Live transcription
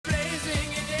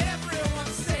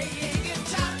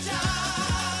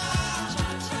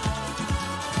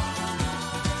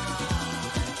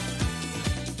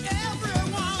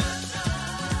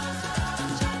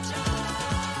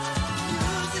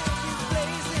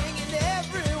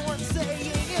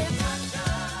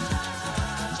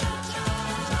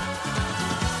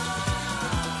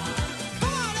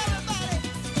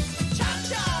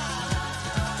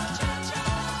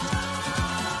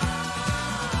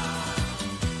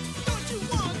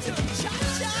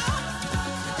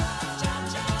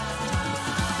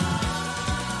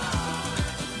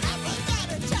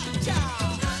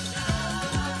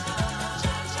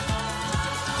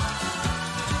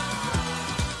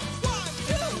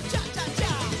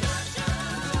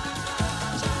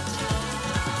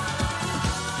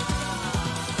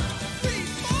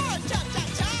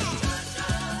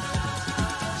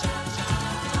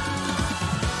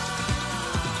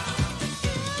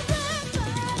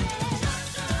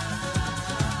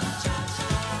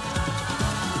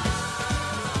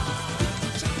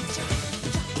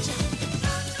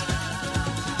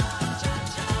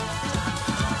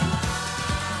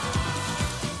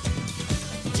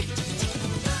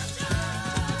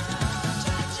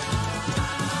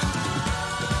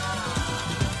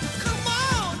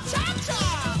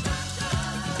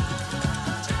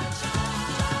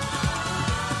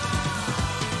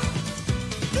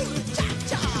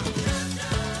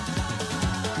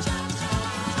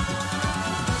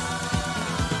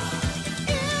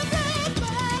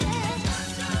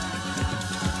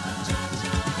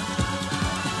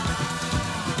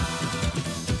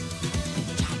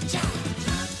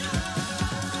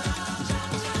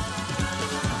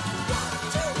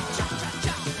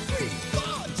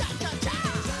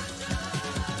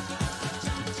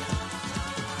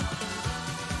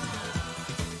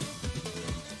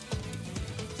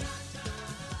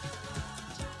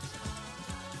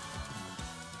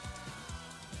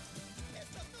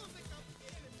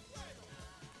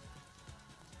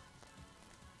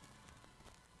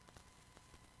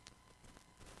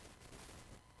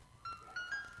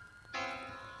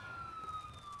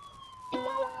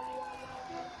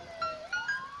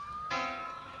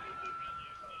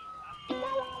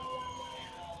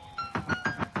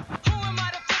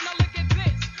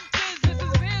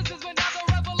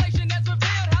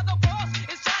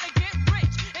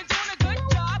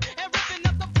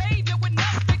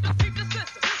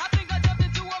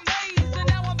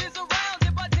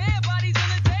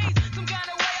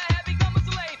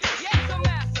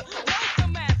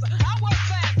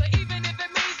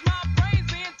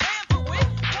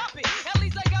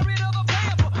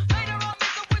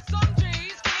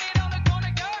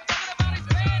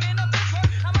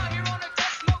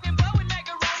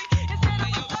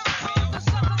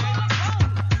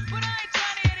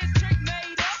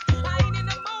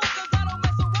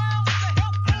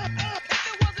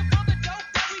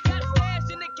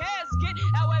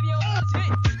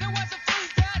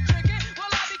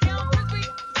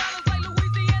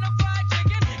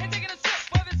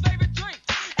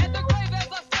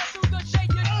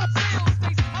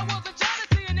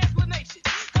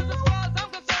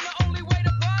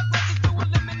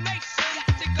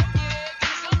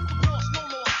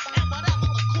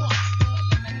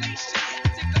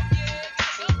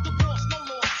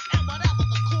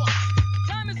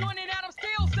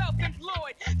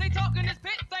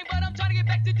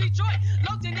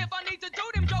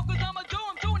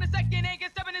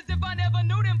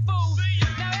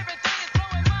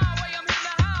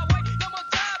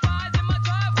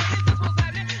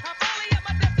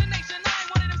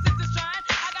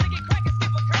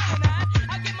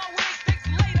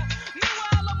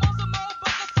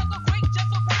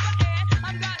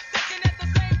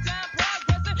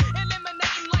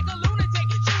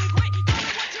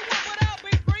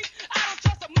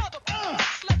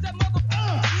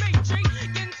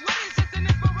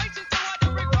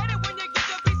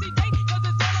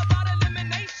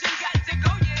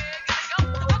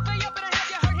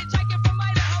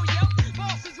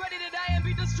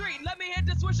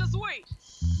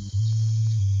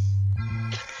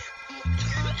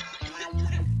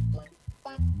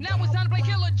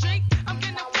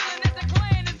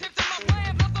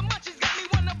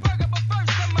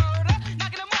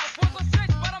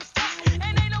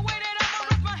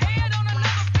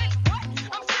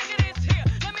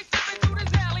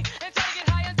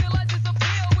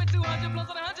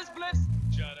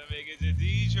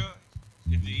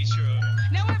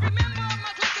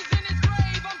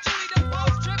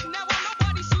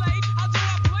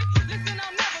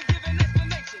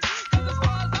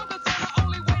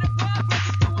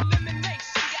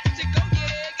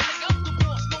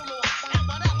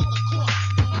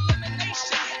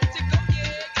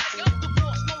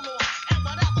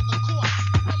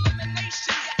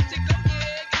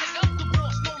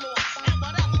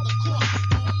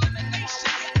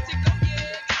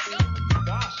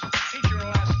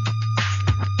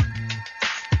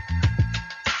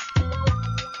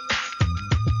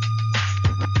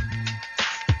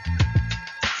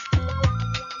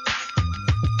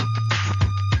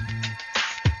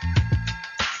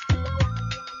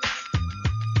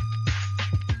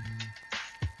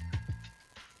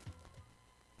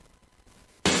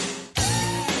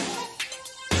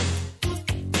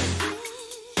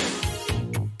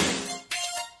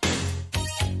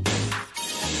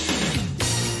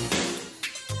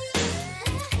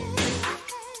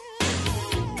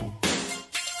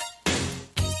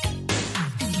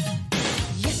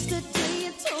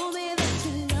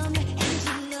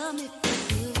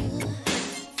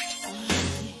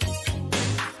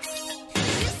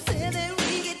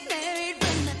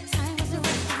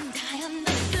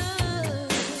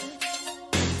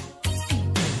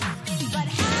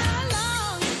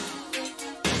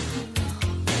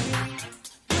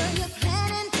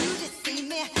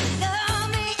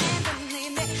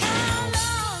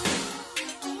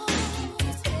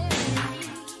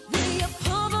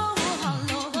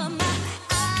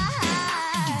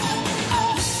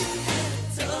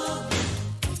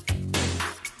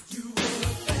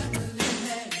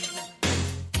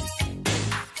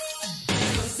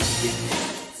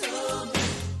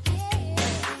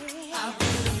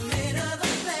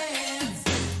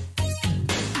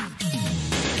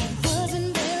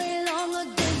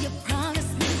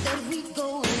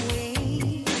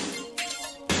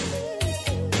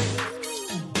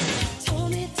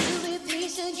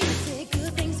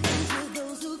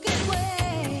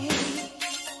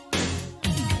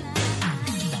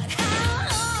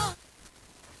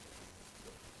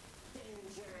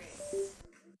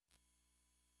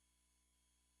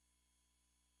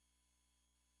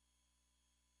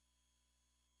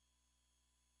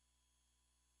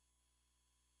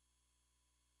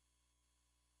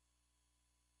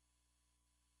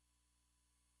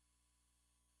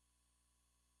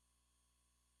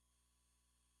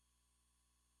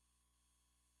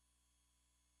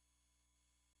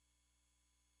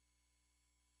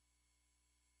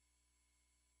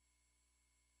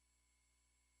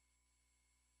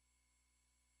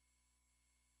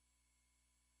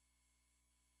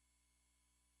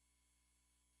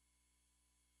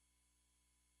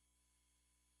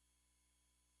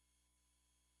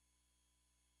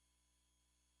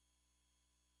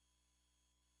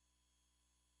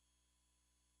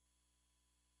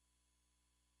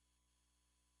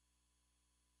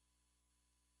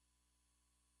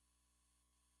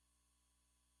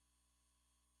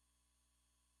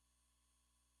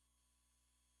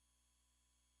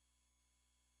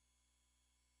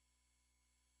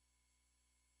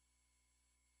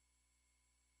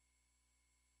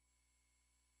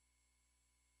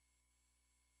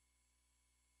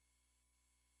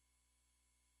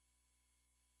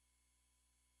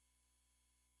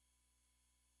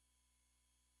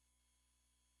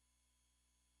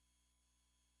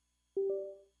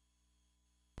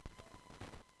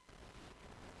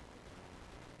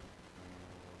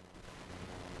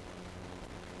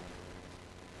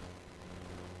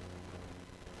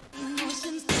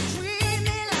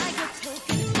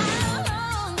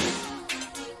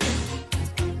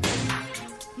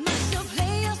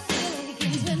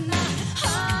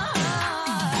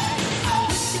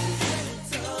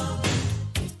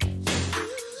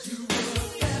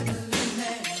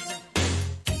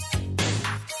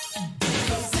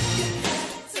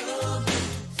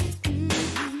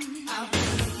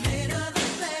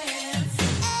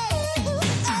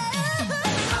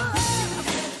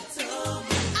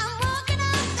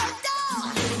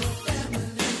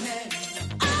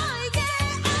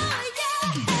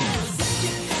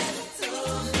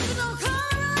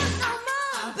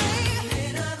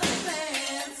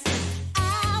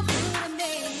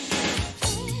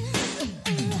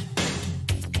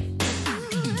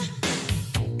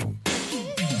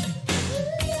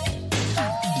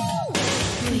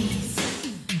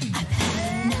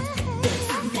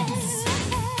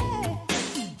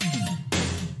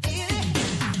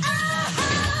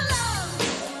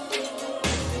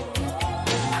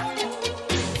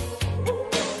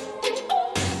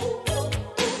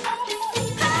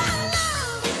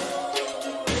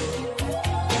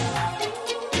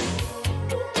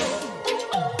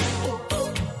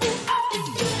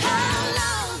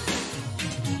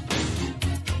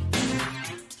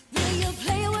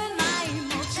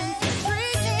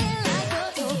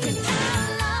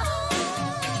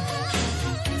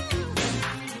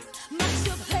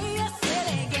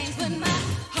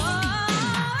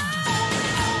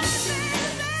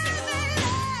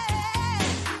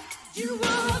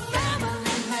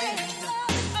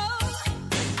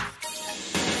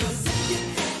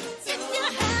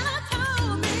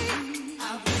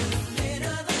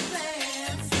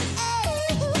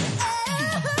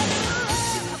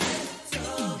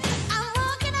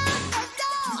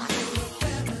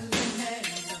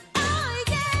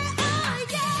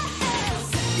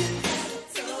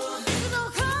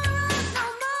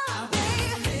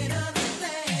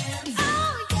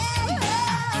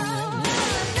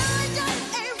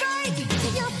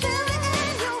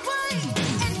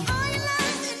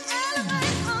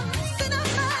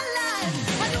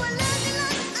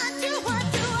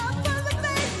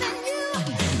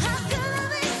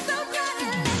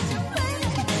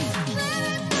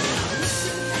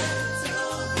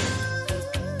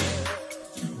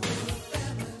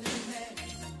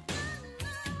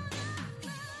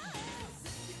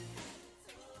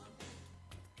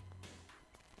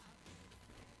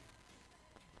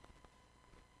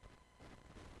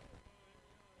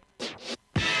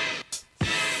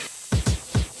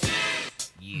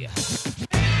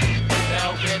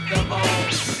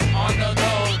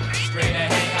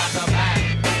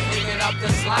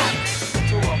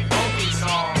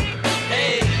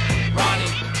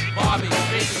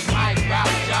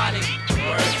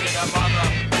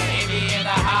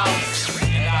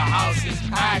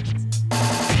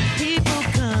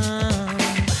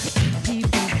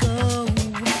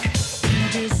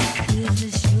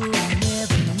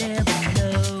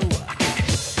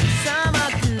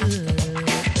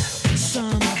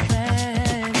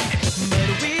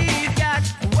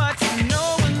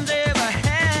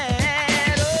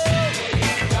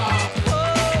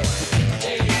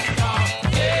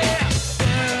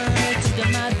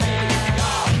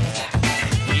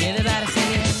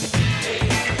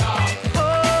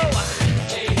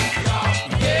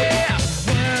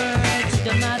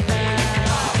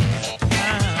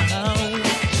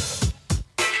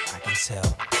as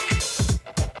hell.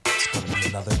 It's gonna be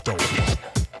another dope one.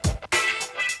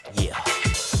 Yeah.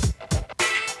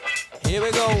 Here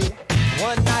we go.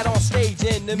 One night on stage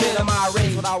in the middle of my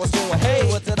rage, what I was doing, hey,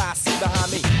 what did I see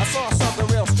behind me? I saw something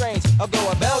real strange, a girl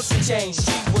with belts and chains.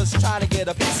 She was trying to get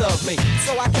a piece of me.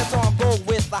 So I kept on going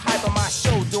with the hype of my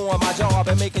show, doing my job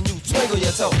and making you twinkle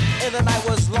your toe. And the night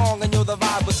was long and the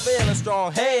vibe was feeling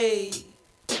strong. Hey.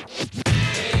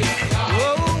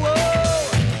 Whoa, whoa.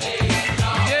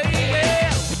 Yeah,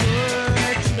 yeah.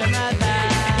 Word to the night.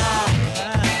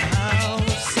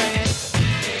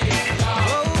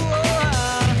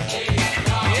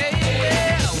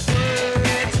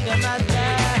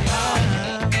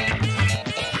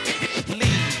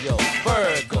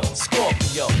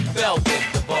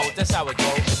 That's how it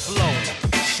goes, flowing,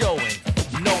 showing,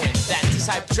 knowing that this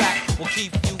hype track will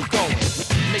keep you going.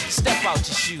 Make you step out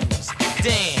your shoes,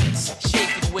 dance, shake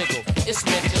and wiggle. It's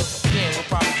mental. Yeah, we'll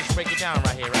probably just break it down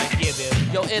right here, right? Yeah,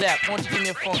 baby. Yo, Idap, why don't you give me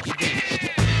a funky beat?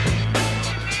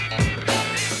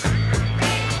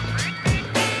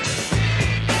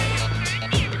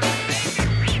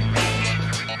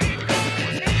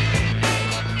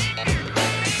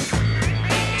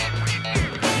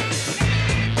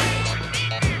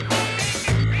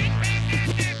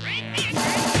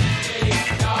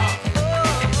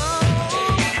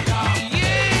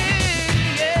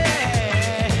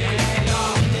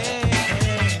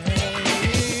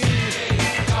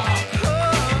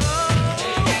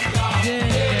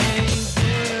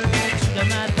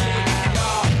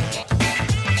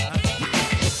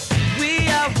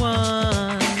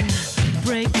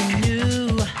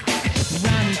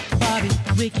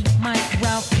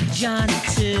 Johnny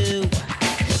too.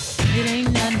 It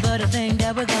ain't nothing but a thing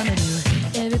that we're gonna do.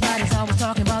 Everybody's always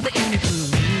talking about the indie crew.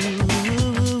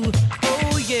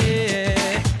 Oh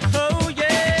yeah, oh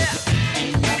yeah.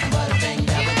 Ain't nothing but a thing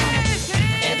that we're gonna do.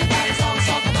 Everybody's always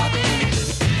talking about the indie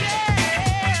crew.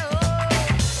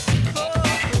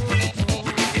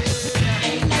 Yeah,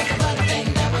 ain't nothing but a thing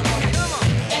that we're gonna do.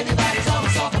 Everybody's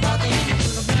always talking about the indie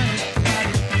crew.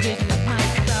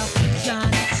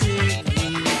 Johnny too.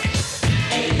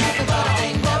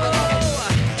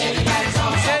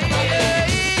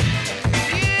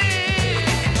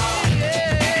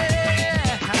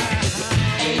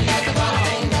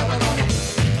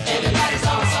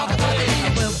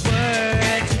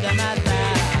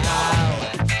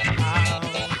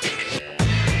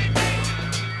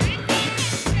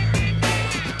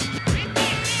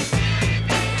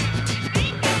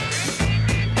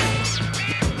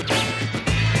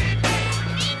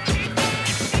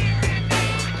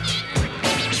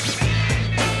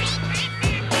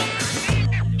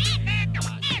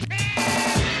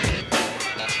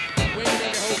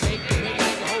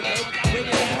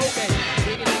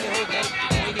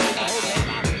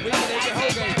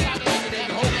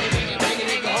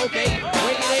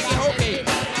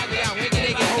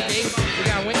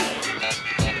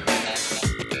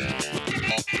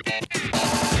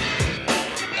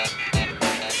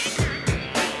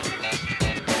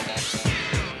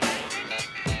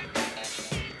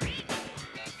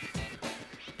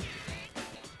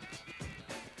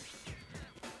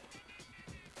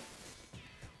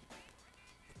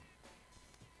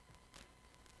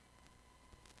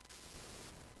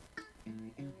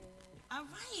 All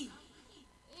right.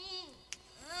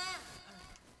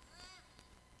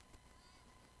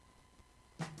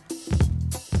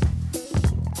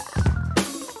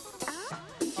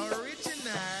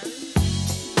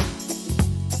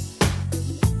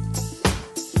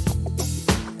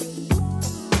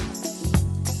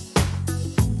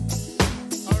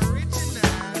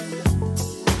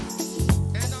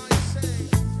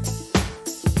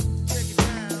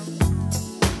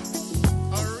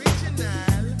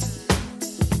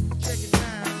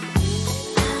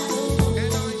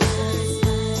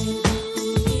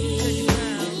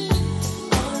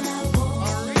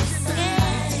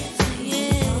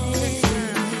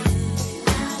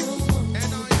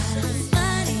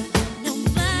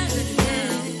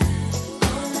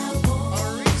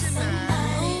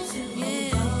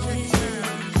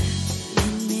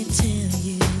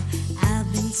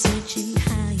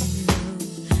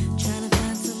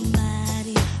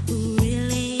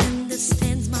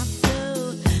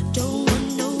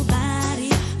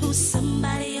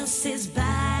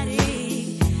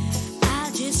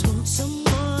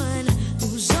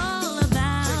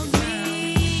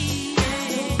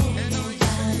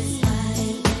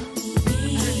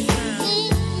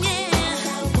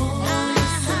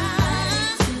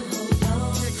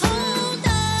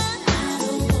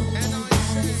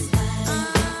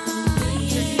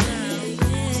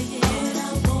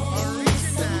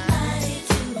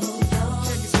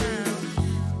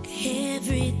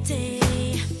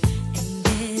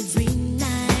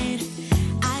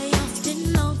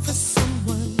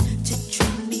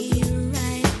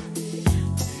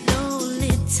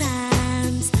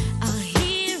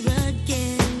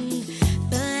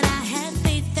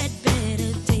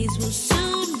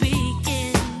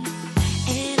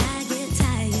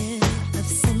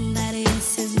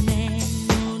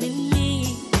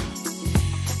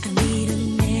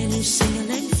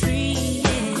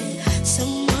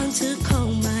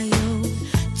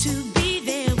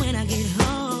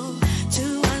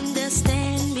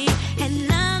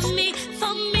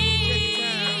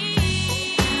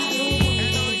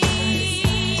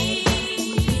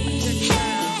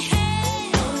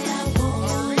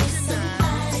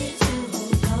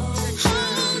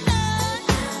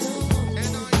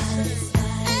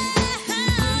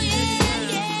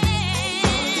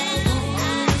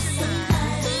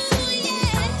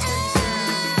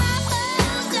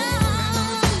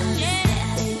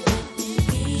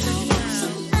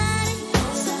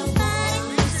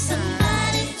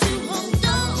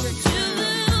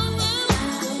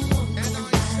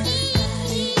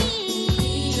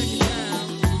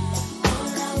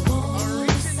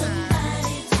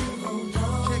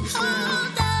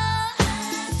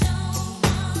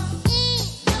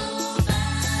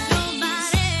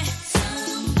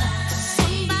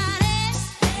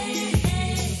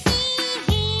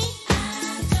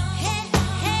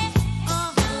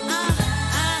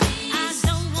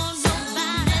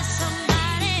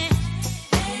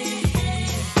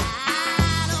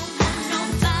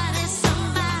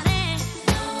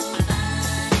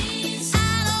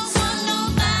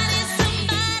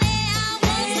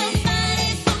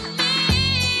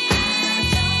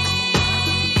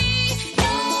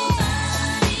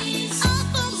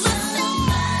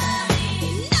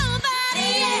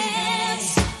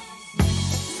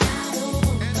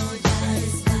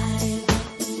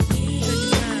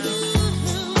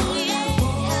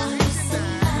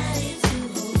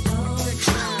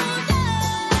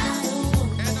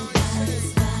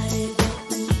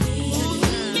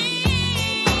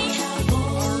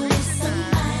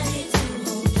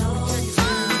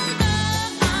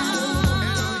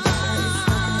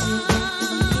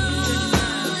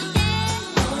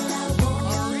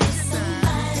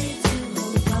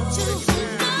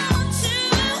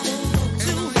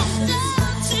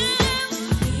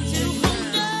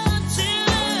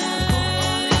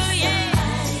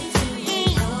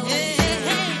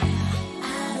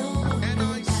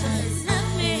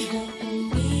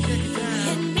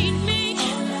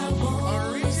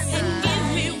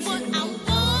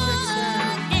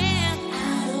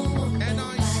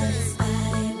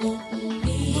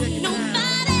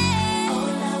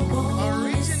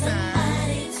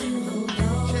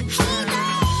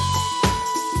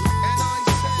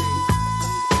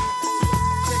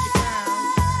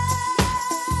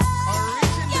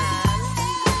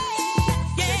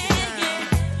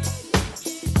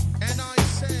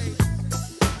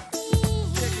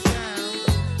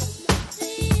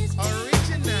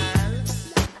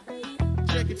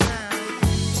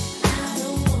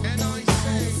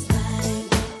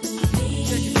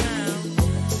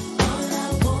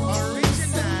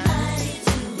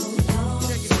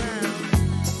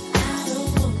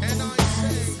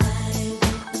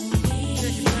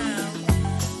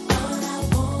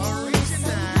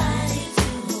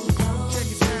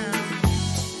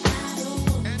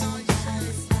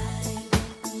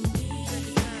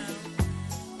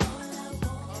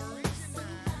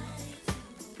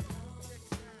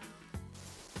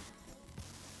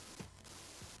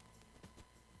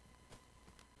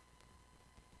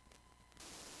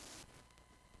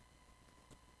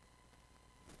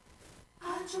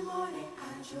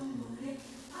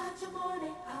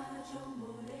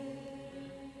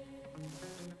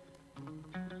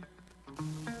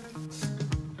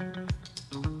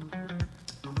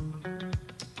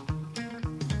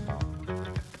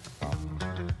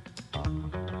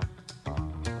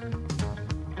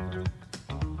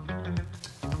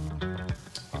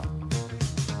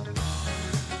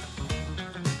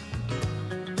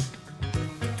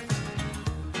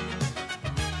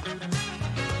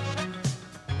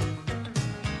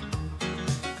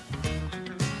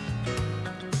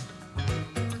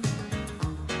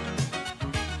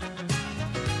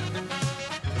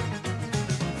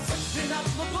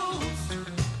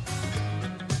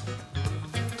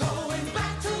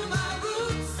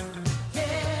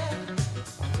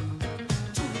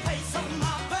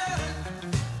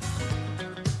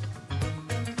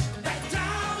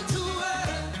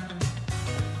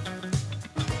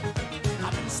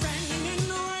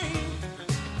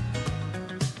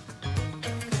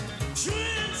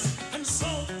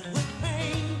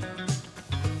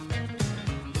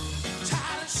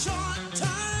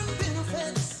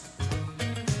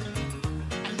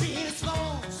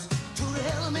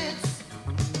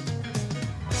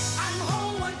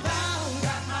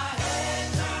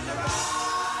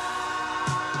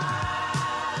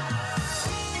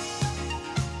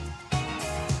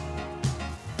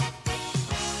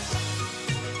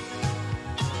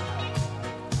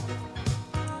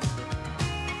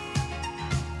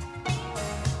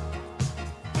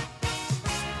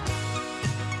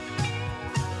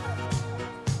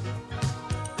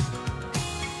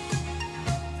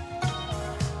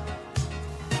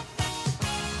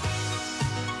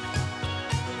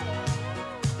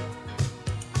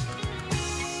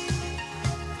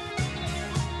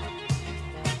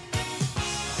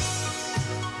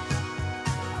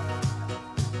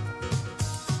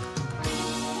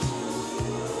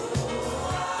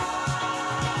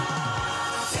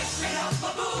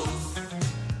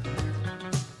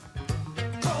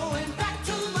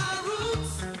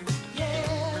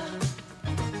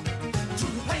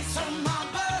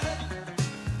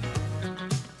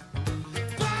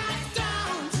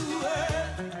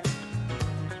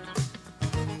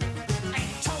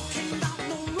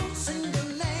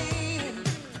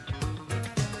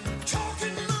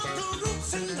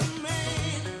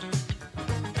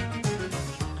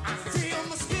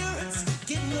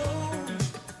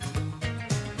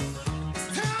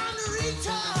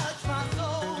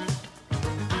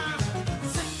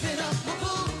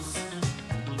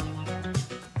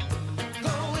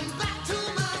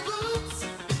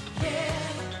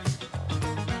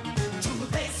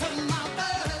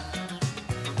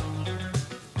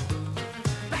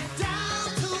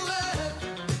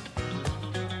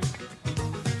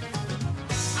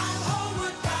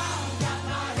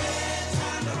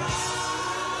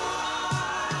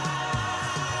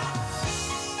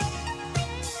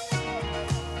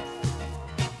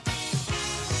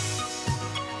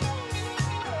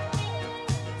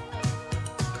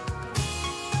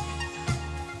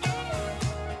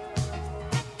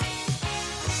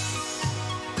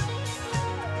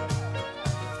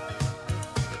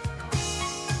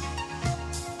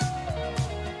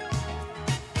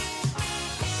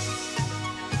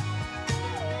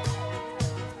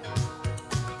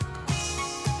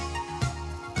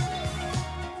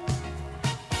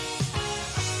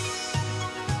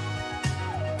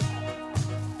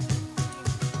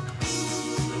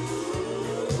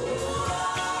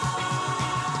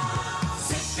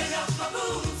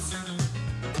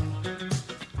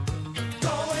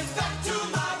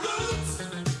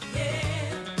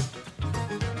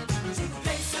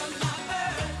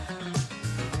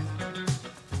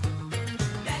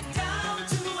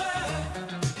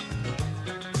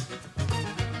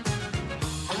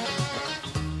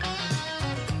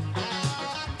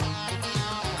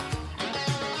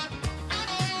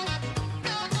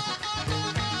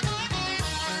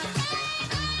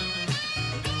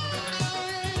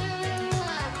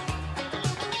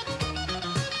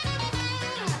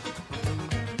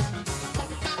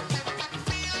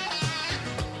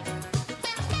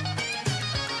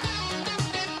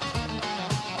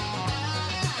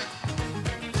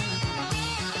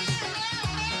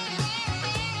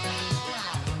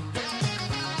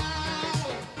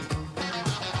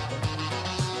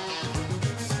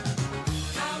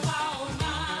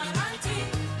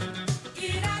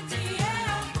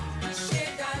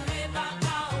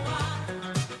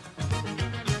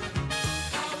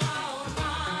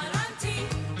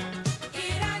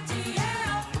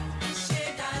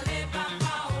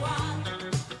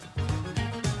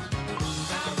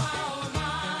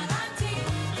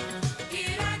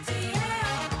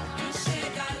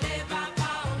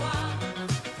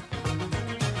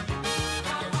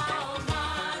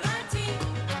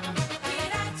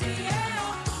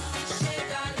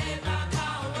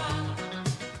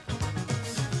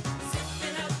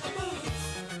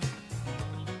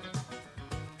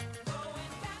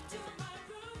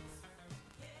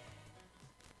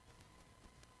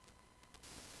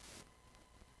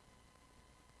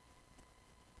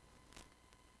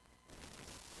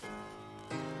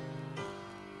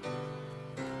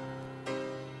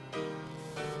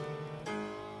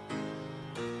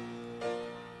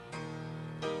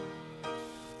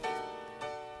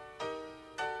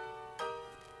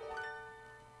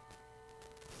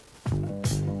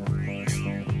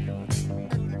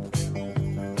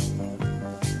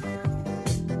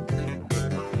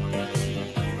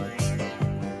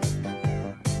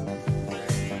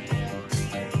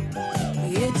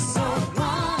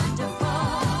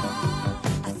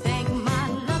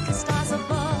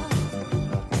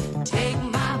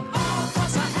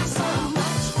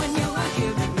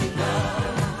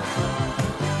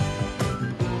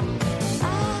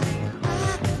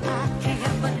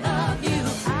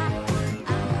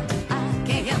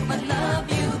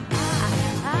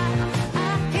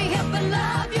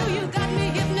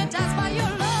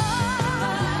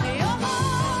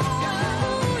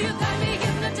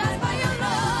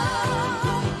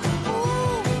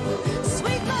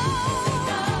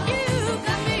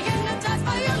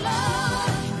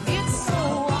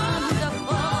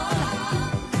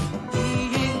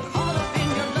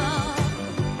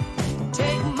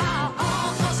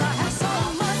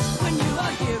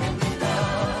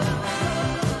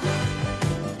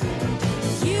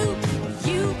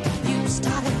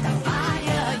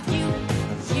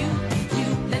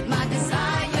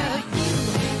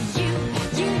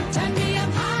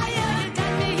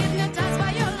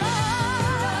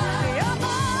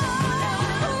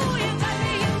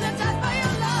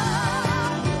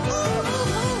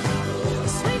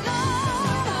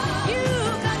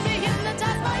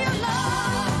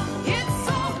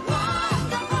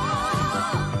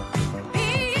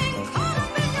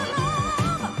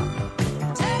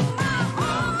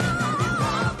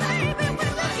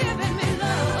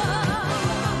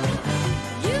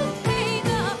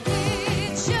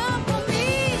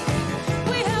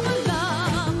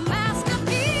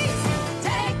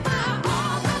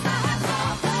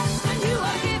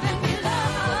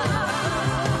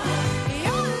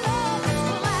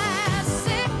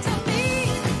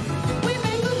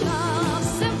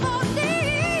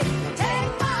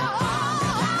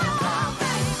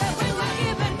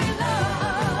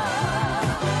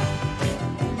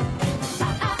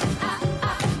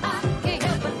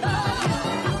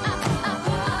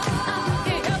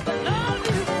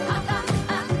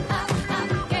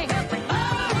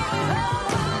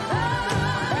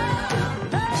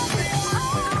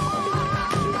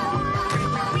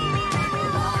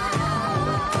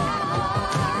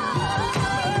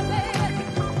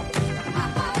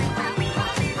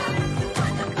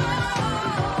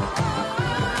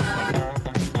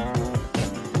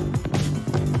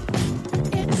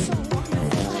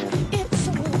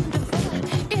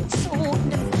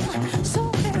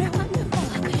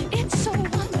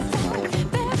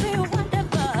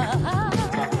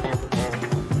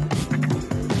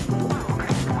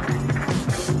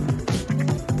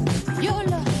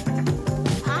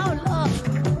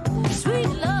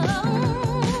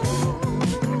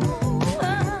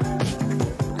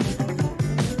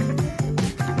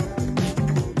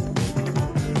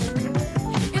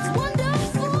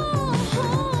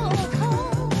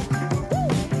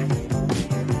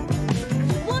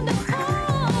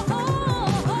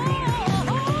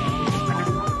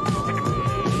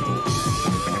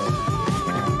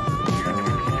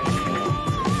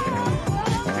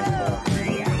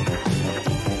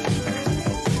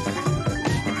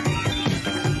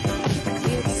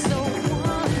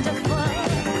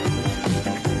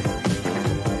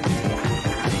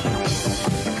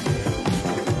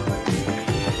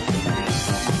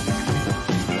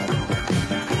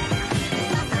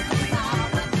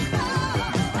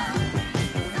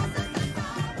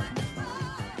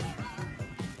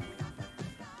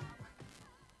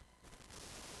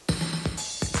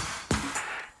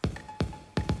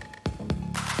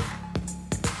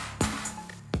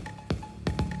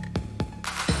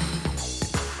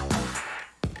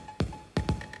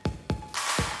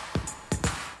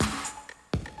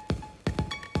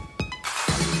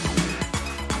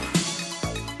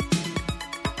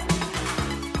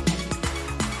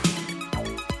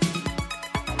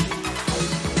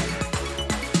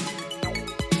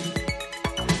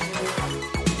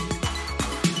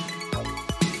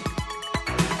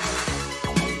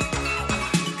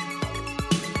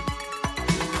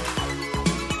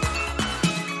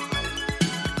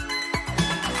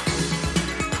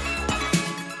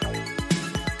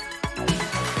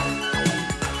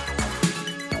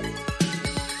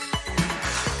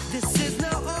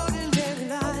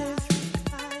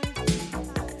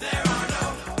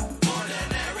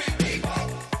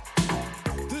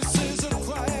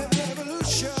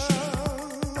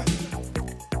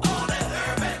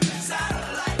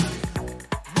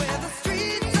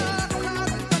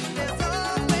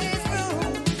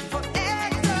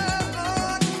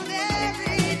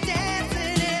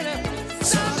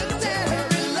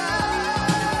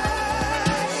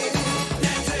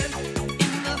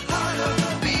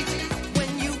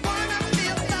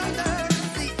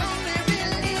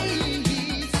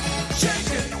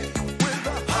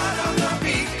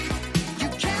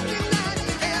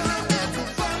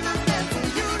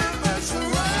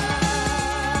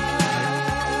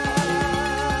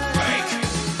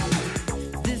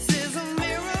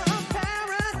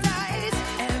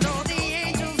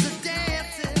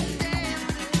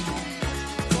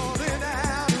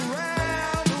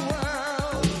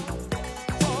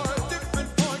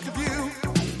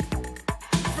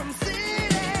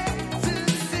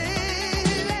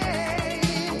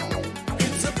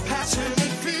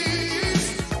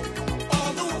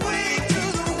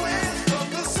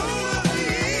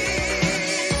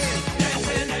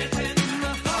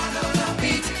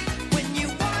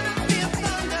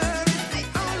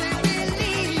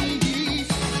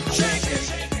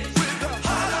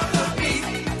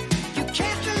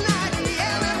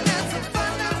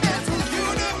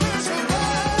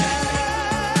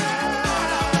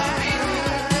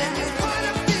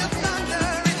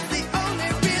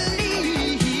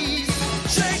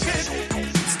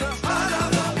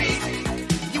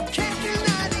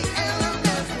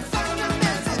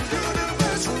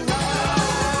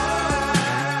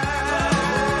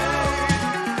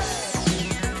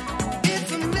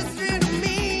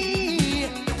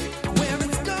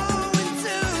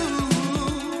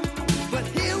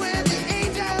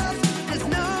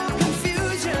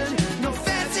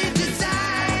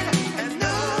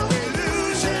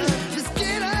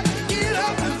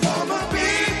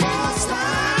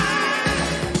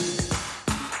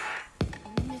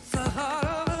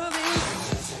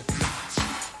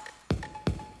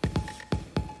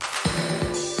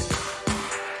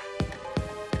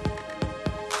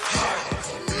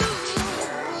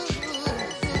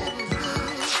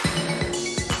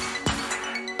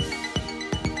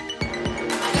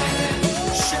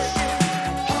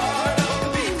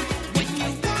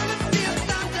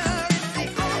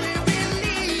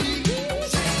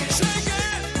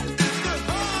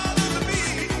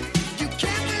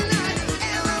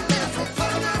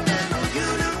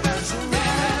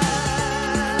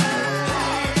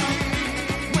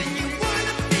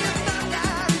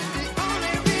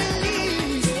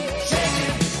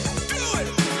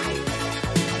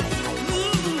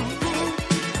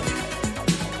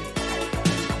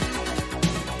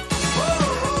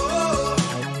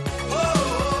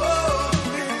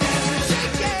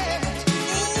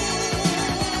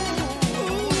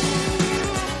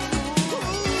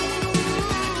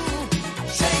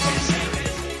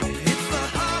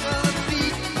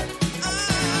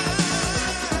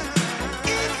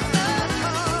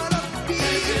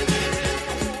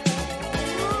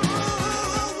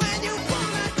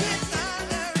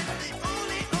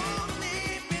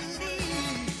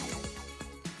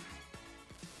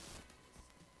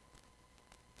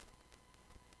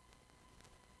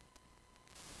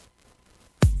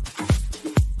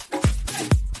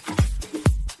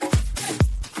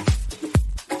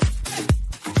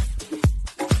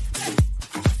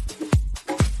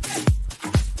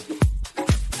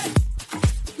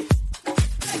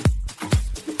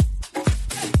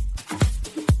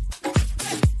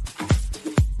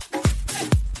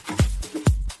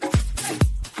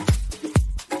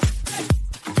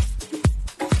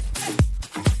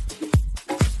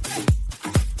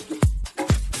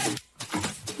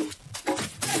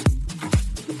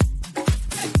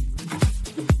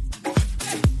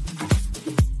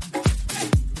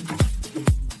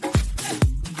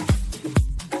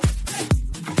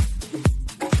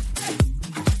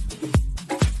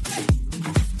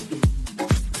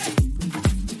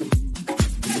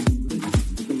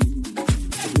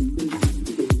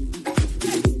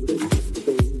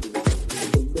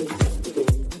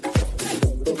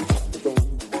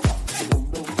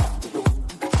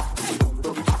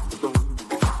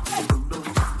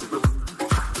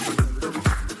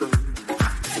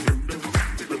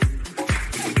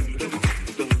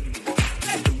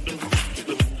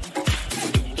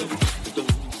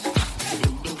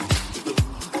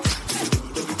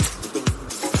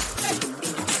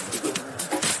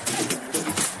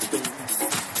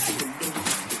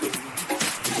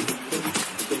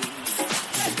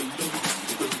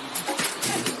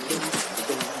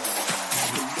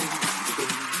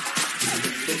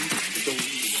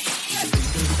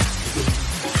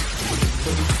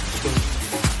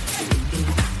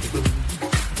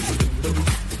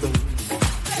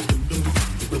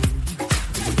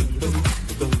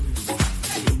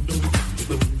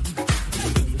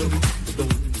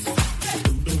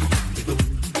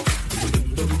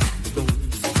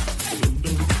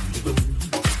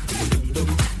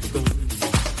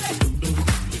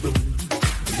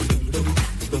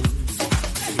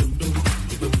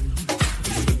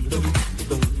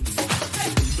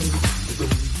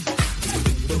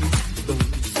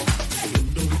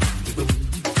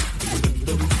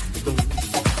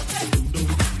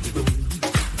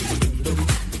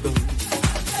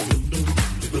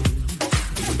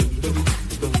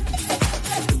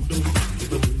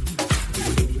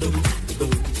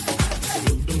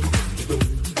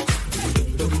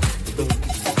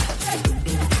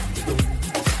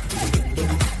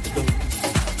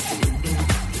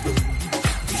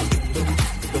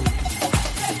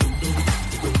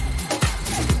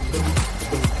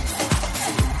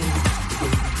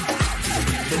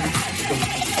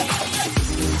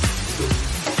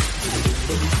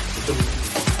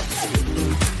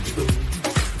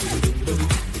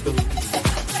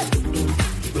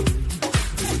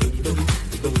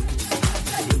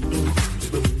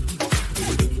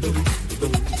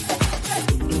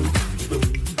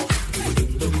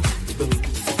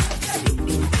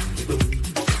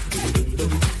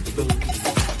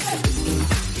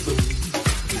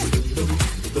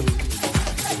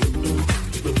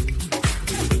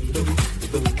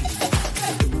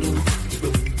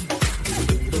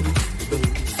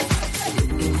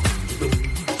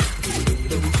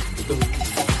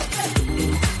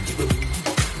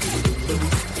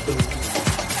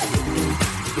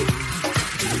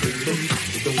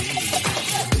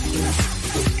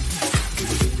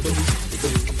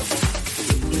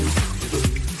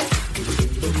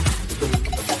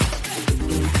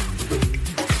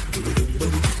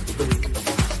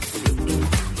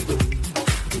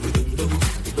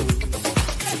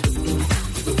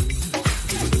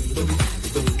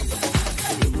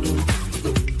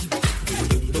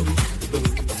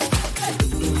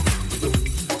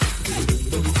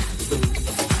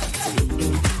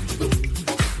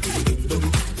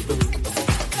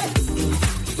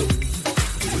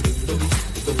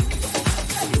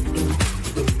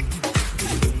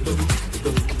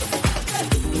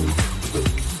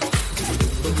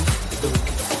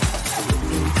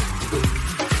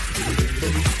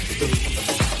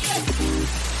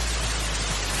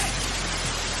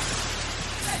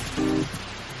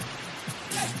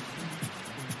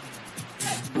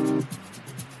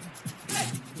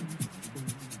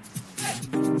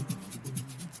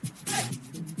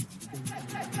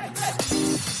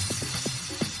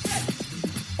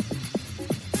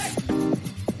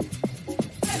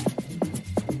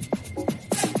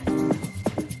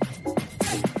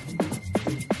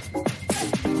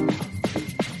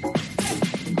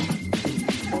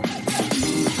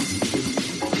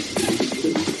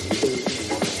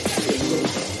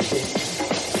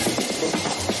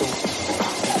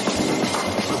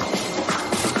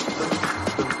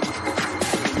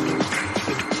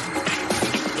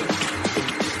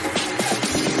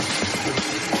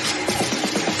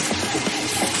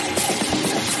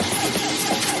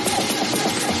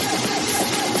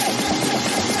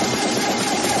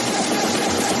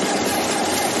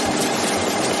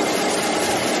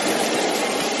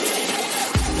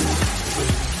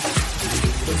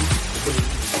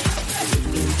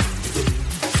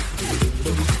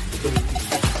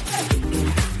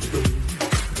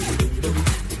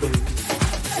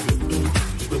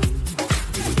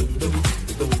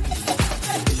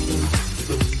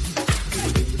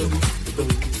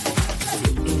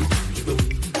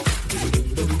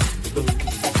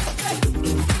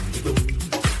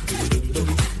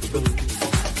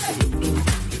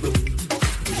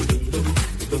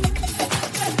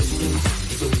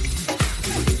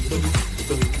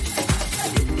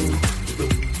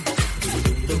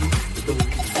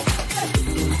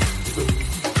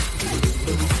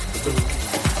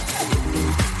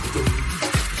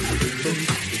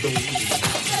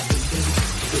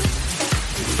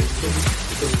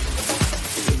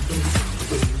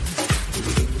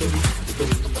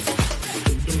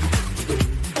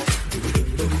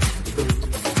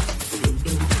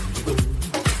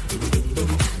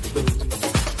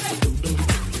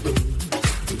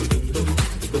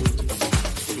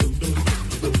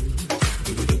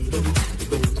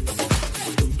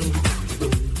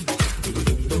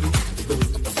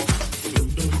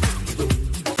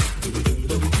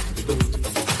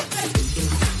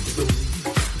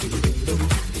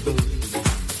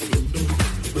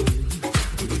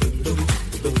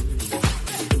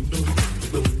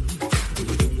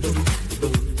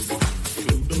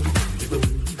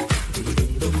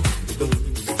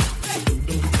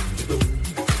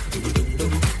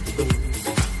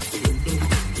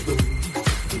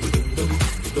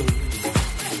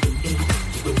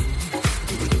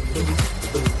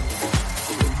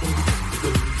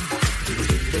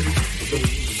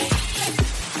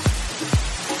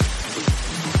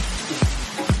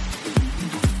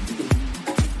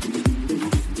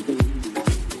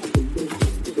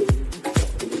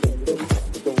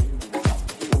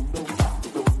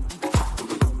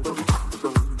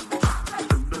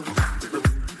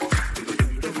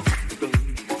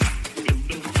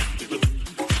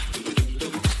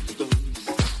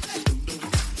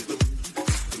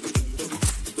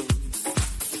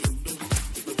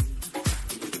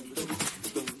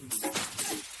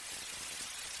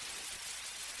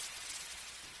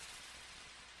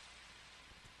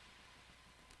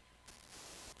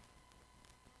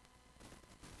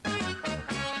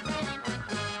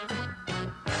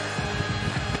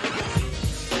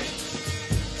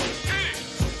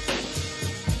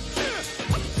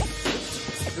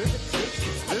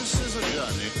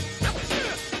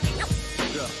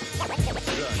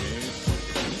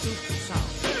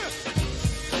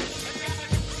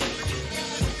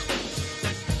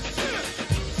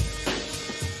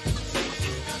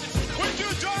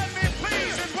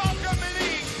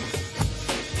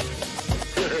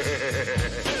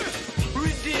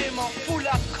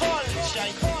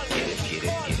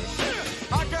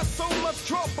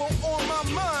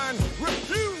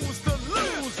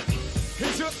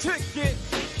 ticket.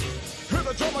 Hear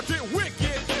the drummer get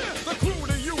wicked. The crew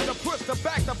to you to push the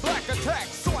back the black attack.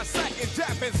 So I sack and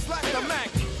jab and slap the Mac.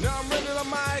 Now I'm ready to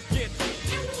mic it.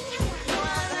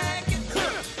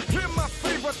 Hear my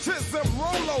favoritism,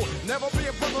 Rolo. Never be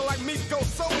a brother like me, go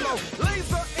solo.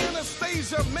 Laser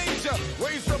Anastasia Major.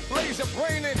 Raise the blaze your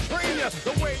brain and train ya.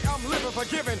 The way I'm living,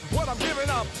 forgiving what I'm giving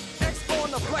up. X on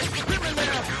the flex, giving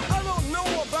now. I don't know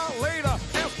about later.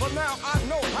 As for now, I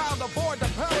know how to avoid the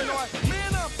paranoid.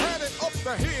 Man, I've had it up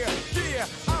to here. Yeah,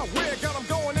 I wear, got them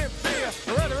going in fear.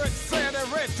 The rhetoric said and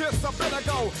read just a bit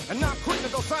ago. And not quick to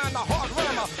go sign the hard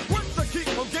rammer. What's to keep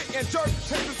from getting jerked?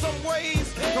 Changing some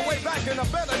ways. The way back in the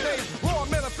better days. Raw,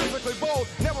 metaphysically bold.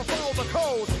 Never follow the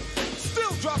code.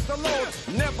 Still drop the load.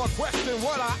 Never question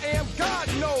what I am. God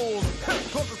knows.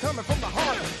 Cause it's coming from the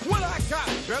heart. What I got,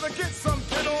 better get some,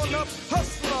 get on up.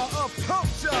 Hustler of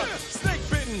culture. Snake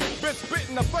bitten, bitch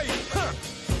bitten the face.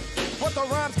 But the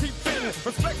rhymes keep fitting.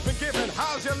 Respect's been given.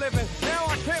 How's you living? Now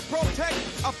I can't protect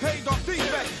a paid off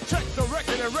defect. Check the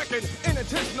record and record.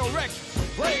 Unintentional wreck.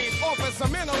 Raid off with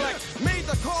some intellect. Made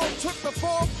the call, took the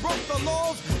fall, broke the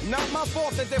laws. Not my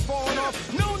fault that they're falling off.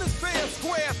 Known as fair and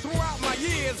square throughout my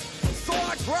years. So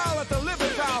I growl at the living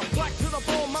foul. Black to the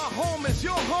bone, my home is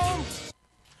your home.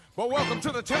 Well, welcome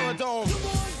to the Terror Dome. Come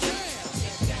on,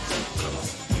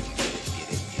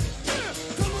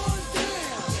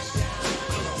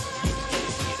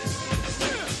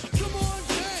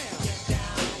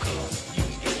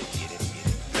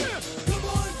 come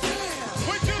on,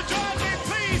 Would you join me,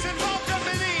 please, and welcome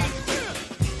me?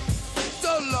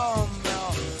 So long now.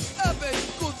 Have a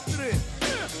good trip.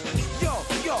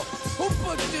 Yo, who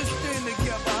put this thing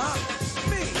together, huh?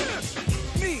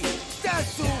 Me,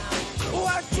 that's who I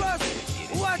trust.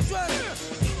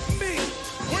 Me.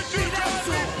 Would you join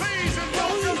me, please, and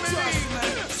welcome me?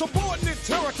 Subordinate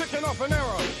terror kicking off an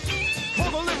era. For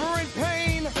delivering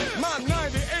pain. My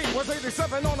 98 was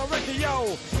 87 on the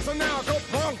radio. So now I go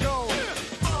Bronco.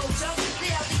 Oh, Joe,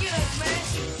 they out to get us, man.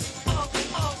 Oh,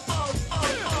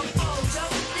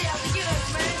 Joe, they out to get us,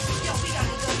 man. Yo, we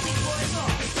gotta go see boys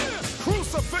off.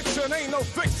 Crucifixion ain't no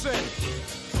fiction.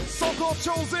 So-called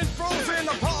chosen, frozen,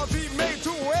 apology made to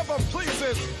whoever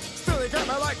pleases. Still they got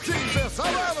me like Jesus.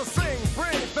 I'd rather sing,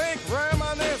 bring, think,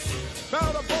 reminisce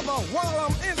about a brother while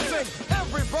I'm in sync.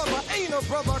 Every brother ain't a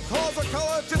brother, cause a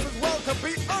color just as well could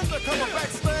be undercover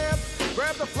backstab.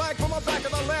 Grab the flag from the back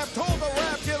of the lab, told the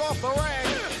rap, get off the rag.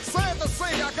 Sad to say,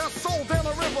 say I got soul down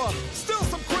the river. Still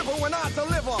some quiver when I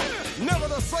deliver. Never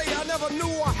to say I never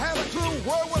knew or had a clue.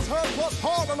 Word was heard plus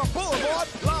hard on the boulevard.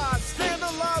 Lies,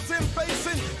 scandalizing,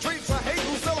 facing. Treats of hate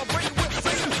who celebrate with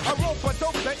Satan. I rope a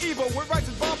dope the evil with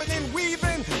righteous bobbing and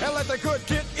weaving. And let the good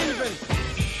get even.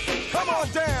 Come on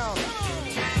down.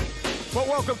 But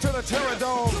welcome to the Terror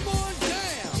Dome. Come on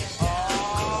down.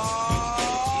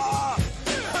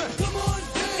 Come on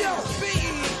down. Yo, BE,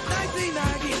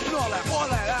 1990, and all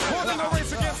that. Holding the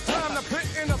race against time, the pit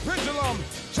and the pendulum.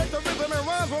 Check the rhythm and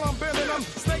rhymes while I'm bending them.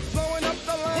 Snakes blowing up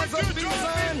the lines of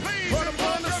design. Run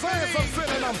upon the science of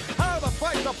sending them. How to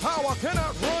fight the power,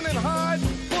 cannot run and hide.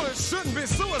 Well, it shouldn't be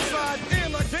suicide.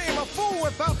 In the game, a fool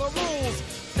without the rules.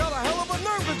 Got a hell of a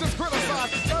nerve to just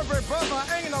criticize. Every brother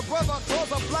ain't a brother,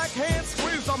 cause a black hand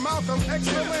squeezed a Malcolm X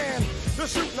the man. The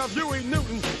shooting of Huey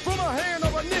Newton from the hand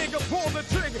of a nigga pulled the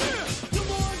trigger.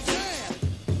 Come on down.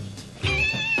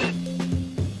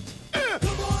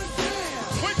 Come on down.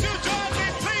 Would you join me,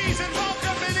 please, and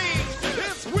welcome the knees?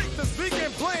 It's weak to speak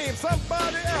and blame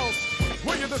somebody else.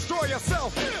 Will you destroy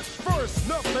yourself? First,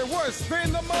 nothing worse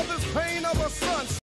than the mother's pain of a son.